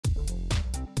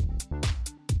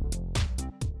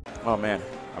Oh, man.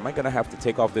 Am I going to have to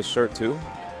take off this shirt, too?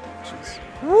 Jeez.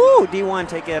 Woo! D1,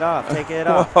 take it off. Take it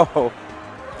off. Whoa.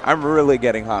 I'm really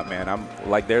getting hot, man. I'm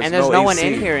like, there's no one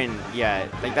AC. in here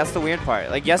yet. Like, that's the weird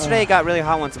part. Like, yesterday it got really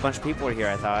hot once a bunch of people were here,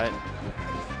 I thought.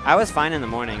 I was fine in the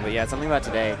morning, but yeah, something about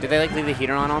today. Did they, like, leave the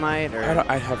heater on all night? Or?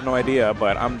 I have no idea,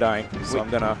 but I'm dying, so I'm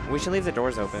going to... We should leave the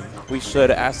doors open. We should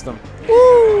ask them.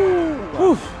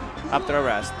 Woo! Up throw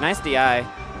rest. Nice DI.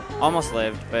 Almost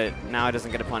lived, but now it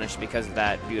doesn't get a punish because of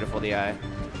that beautiful DI.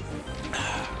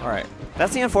 All right.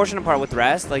 That's the unfortunate part with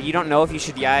rest. Like, you don't know if you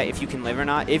should DI if you can live or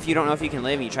not. If you don't know if you can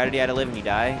live and you try to DI to live and you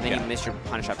die, and then you miss your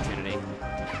punish opportunity.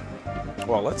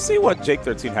 Well, let's see what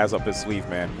Jake13 has up his sleeve,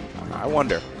 man. I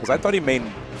wonder, because I thought he mained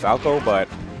Falco, but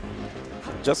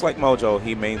just like Mojo,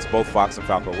 he mains both Fox and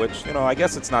Falco, which, you know, I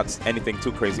guess it's not anything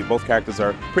too crazy. Both characters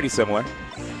are pretty similar.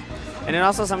 And it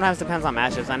also sometimes depends on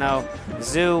matchups. I know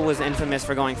Zoo was infamous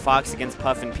for going Fox against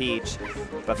Puff and Peach,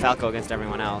 but Falco against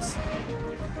everyone else.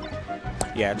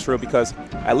 Yeah, true, because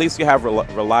at least you have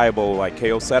reliable like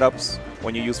KO setups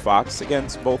when you use Fox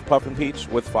against both Puff and Peach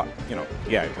with when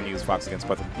you use Fox against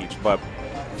Puff and Peach. But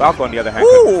Falco, on the other hand,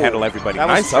 can handle everybody.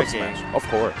 Nice up smash, of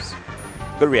course.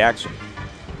 Good reaction.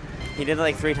 He did it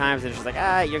like 3 times, and it's just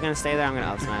like, you're going to stay there, I'm going to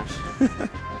up smash.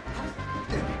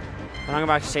 But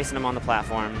Hungrybox is chasing him on the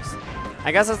platforms.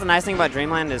 I guess that's the nice thing about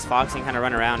Dreamland is Fox can kind of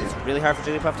run around. It's really hard for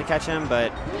Jigglypuff to catch him,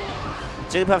 but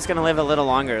Jigglypuff's going to live a little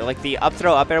longer. Like the up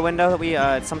throw up air window that we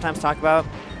sometimes talk about.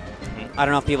 I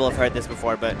don't know if people have heard this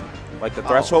before, but like the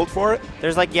threshold for it?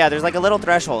 There's like there's like a little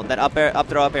threshold that up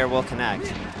throw up air will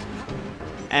connect.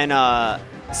 And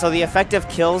so the effective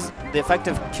kill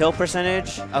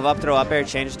percentage of up throw up air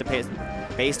changes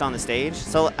to based on the stage.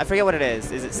 So I forget what it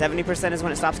is. Is it 70% is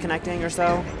when it stops connecting or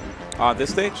so? On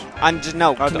this stage?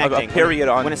 Connecting. A period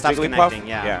on when it stops Jigglypuff? connecting,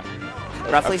 yeah.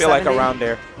 Roughly I feel 70? Like around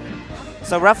there.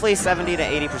 So roughly 70 to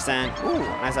 80%. Ooh,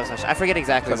 nice up smash. I forget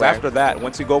exactly because after that,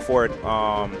 once you go for it,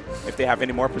 if they have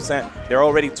any more percent, they're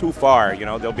already too far. You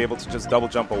know, they'll be able to just double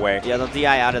jump away. Yeah, they'll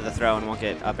DI out of the throw and won't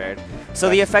get up aired. So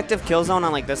the effective kill zone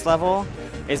on like this level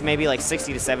is maybe like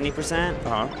 60 to 70%.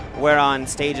 Where on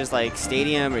stages like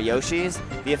Stadium or Yoshi's,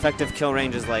 the effective kill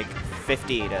range is like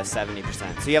 50 to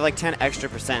 70%. So you have like 10 extra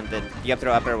percent that the up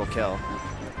throw up air will kill.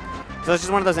 So it's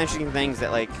just one of those interesting things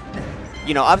that like,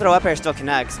 you know, up throw up air still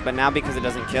connects, but now because it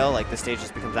doesn't kill, like the stage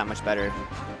just becomes that much better.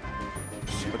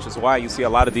 Which is why you see a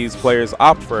lot of these players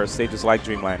opt for stages like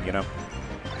Dreamland, you know.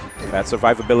 That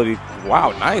survivability.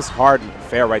 Wow, nice hard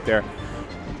fair right there.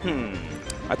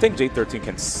 I think Jake13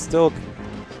 can still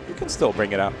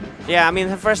bring it up. Yeah, I mean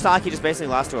the first stock he just basically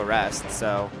lost to a rest,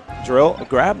 so. Drill,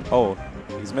 grab, oh,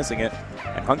 he's missing it.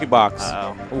 And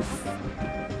Hungrybox. Oof.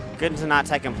 Good to not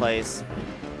tech in place,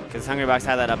 because Hungrybox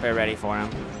had that up air ready for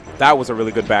him. That was a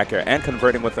really good back air, and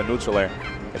converting with a neutral air.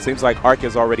 It seems like Arc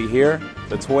is already here.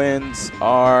 The twins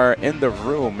are in the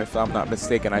room, if I'm not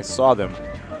mistaken. I saw them.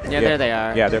 Yeah, there they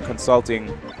are. Yeah, they're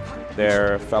consulting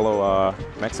their fellow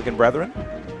Mexican brethren.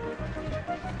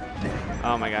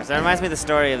 Oh my gosh, that reminds me of the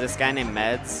story of this guy named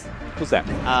Meds. Who's that?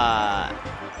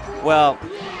 Well,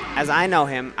 as I know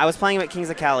him, I was playing him at Kings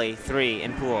of Cali 3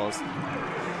 in pools.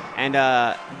 And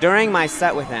during my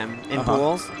set with him in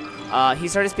pools, he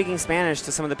started speaking Spanish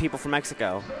to some of the people from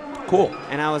Mexico. Cool.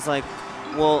 And I was like,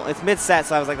 well, it's mid-set,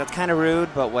 so I was like, that's kind of rude,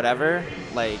 but whatever.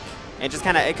 Like, it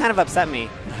kind of upset me.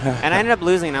 And I ended up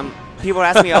losing. People were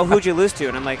asking me, oh, who'd you lose to?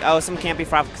 And I'm like, oh, some campy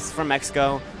from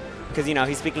Mexico, because, you know,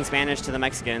 he's speaking Spanish to the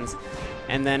Mexicans.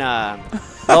 And then, I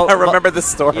remember the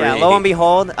story. Yeah, lo and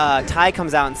behold, Ty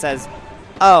comes out and says,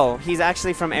 oh, he's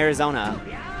actually from Arizona.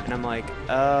 And I'm like,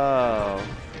 oh.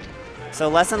 So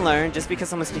lesson learned, just because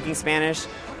someone's speaking Spanish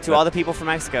to all the people from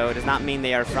Mexico does not mean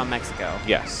they are from Mexico.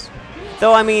 Yes.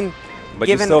 Though, I mean, but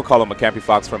you still call him a campy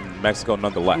fox from Mexico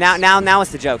nonetheless. Now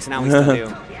it's the joke, so now we still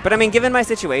do. But I mean, given my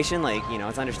situation, like, you know,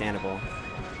 it's understandable.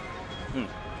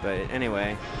 But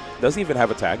anyway. Does he even have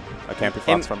a tag? A campy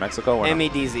fox from Mexico? Or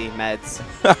MEDZ, Meds.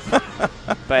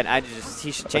 But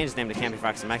he should change his name to Campy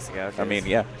Fox from Mexico. I mean,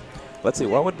 yeah. Let's see,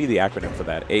 what would be the acronym for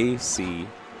that? ACF.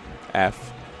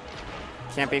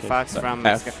 Campy Fox from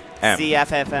Mexico.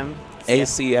 CFFM.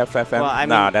 ACFFM? Well, I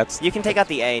mean, that's... You can take out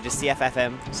the A, just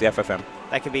CFFM. CFFM.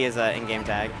 That could be his in-game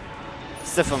tag.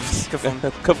 Sifum.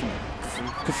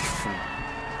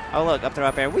 Oh, look, up throw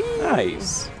up air. Whee!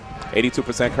 Nice.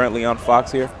 82% currently on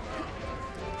Fox here.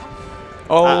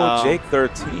 Oh,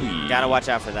 Jake13. Gotta watch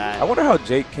out for that. I wonder how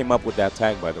Jake came up with that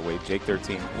tag, by the way,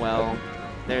 Jake13. Well,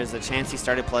 there's a chance he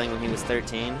started playing when he was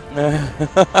 13.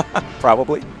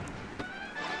 Probably.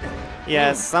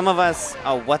 Yeah, some of us.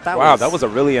 Oh, what that was? Wow, that was a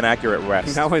really inaccurate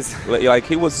rest. That was. Like,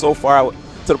 he was so far out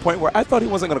to the point where I thought he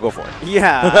wasn't going to go for it.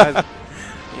 Yeah.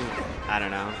 I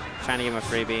don't know. Trying to give him a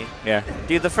freebie. Yeah.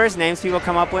 Dude, the first names people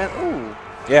come up with, ooh.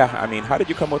 Yeah, I mean, how did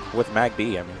you come up with Mag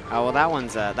B? I mean. Oh, well,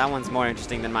 that one's more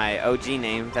interesting than my OG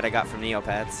name that I got from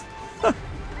Neopets.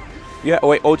 Yeah,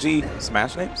 wait, OG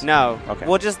Smash names? No. Okay.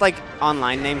 Well, just like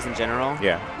online names in general.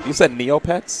 Yeah. You said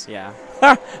Neopets? Yeah.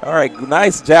 All right,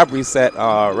 nice jab reset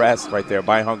rest right there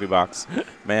by Hungrybox.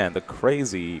 Man, the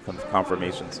crazy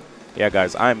confirmations. Yeah,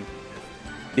 guys,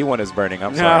 D1 is burning.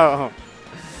 I'm sorry.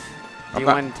 No.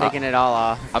 D1 taking it all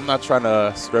off. I'm not trying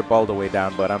to strip all the way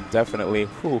down, but I'm definitely.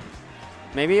 Whew.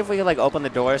 Maybe if we could like open the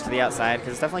doors to the outside,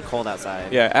 because it's definitely cold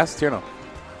outside. Yeah, ask Tierno.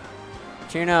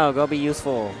 Tierno, go be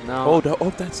useful. No. Oh,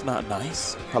 that's not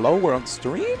nice. Hello, we're on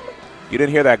stream? You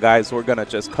didn't hear that, guys. We're going to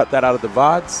just cut that out of the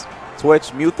VODs.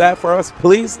 Twitch, mute that for us,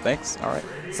 please. Thanks. All right.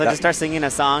 So just start singing a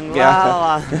song?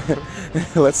 Yeah.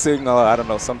 Let's sing, I don't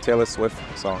know, some Taylor Swift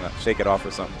song. Shake It Off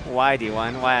or something. Why,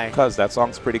 D1? Why? Because that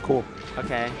song's pretty cool.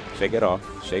 Okay. Shake it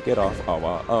off. Shake it off. Oh,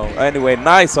 wow. Oh, anyway,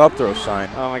 nice up throw, Shine.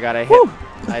 Oh, my God.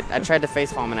 I tried to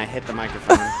facepalm and I hit the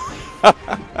microphone.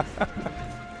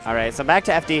 All right, so back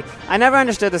to FD. I never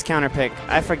understood this counter pick.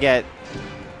 I forget.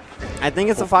 I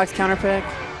think it's a Fox counter pick.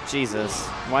 Jesus.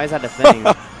 Why is that a thing?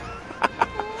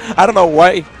 I don't know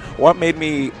why. Why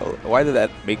did that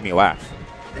make me laugh?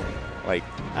 Like.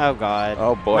 Oh, God.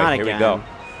 Oh, boy. Not Here again. we go.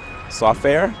 Soft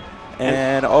air.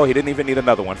 And, oh, he didn't even need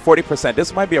another one. 40%.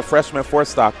 This might be a freshman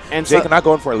 4-stock. And Jake not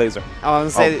going for a laser. Oh, I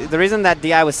was going to say, the reason that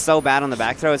DI was so bad on the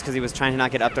back throw is because he was trying to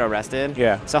not get up throw rested.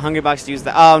 Yeah. So Hungrybox used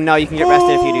that. Oh, no, you can get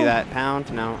rested if you do that.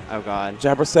 Pound? No. Oh, God.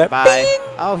 Jabber set. Bye.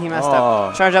 Bing! Oh, he messed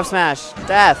up. Charge up smash.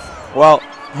 Death. Well,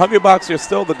 Hungrybox, you're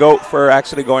still the GOAT for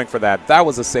actually going for that. That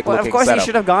was a sick looking of course setup. He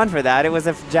should have gone for that. It was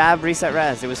a jab reset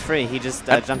res. It was free. He just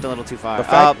jumped a little too far.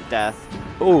 Death.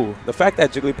 Ooh, the fact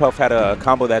that Jigglypuff had a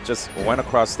combo that just went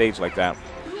across stage like that.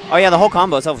 Oh, yeah, the whole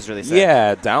combo itself was really sick.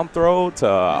 Yeah, down throw to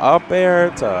up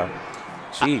air to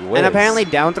gee whiz. And apparently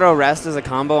down throw rest is a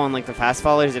combo on like the fast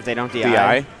followers if they don't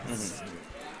DI.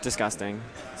 Disgusting.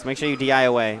 So make sure you DI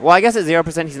away. Well, I guess at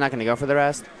 0% he's not going to go for the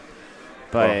rest.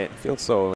 But it feels so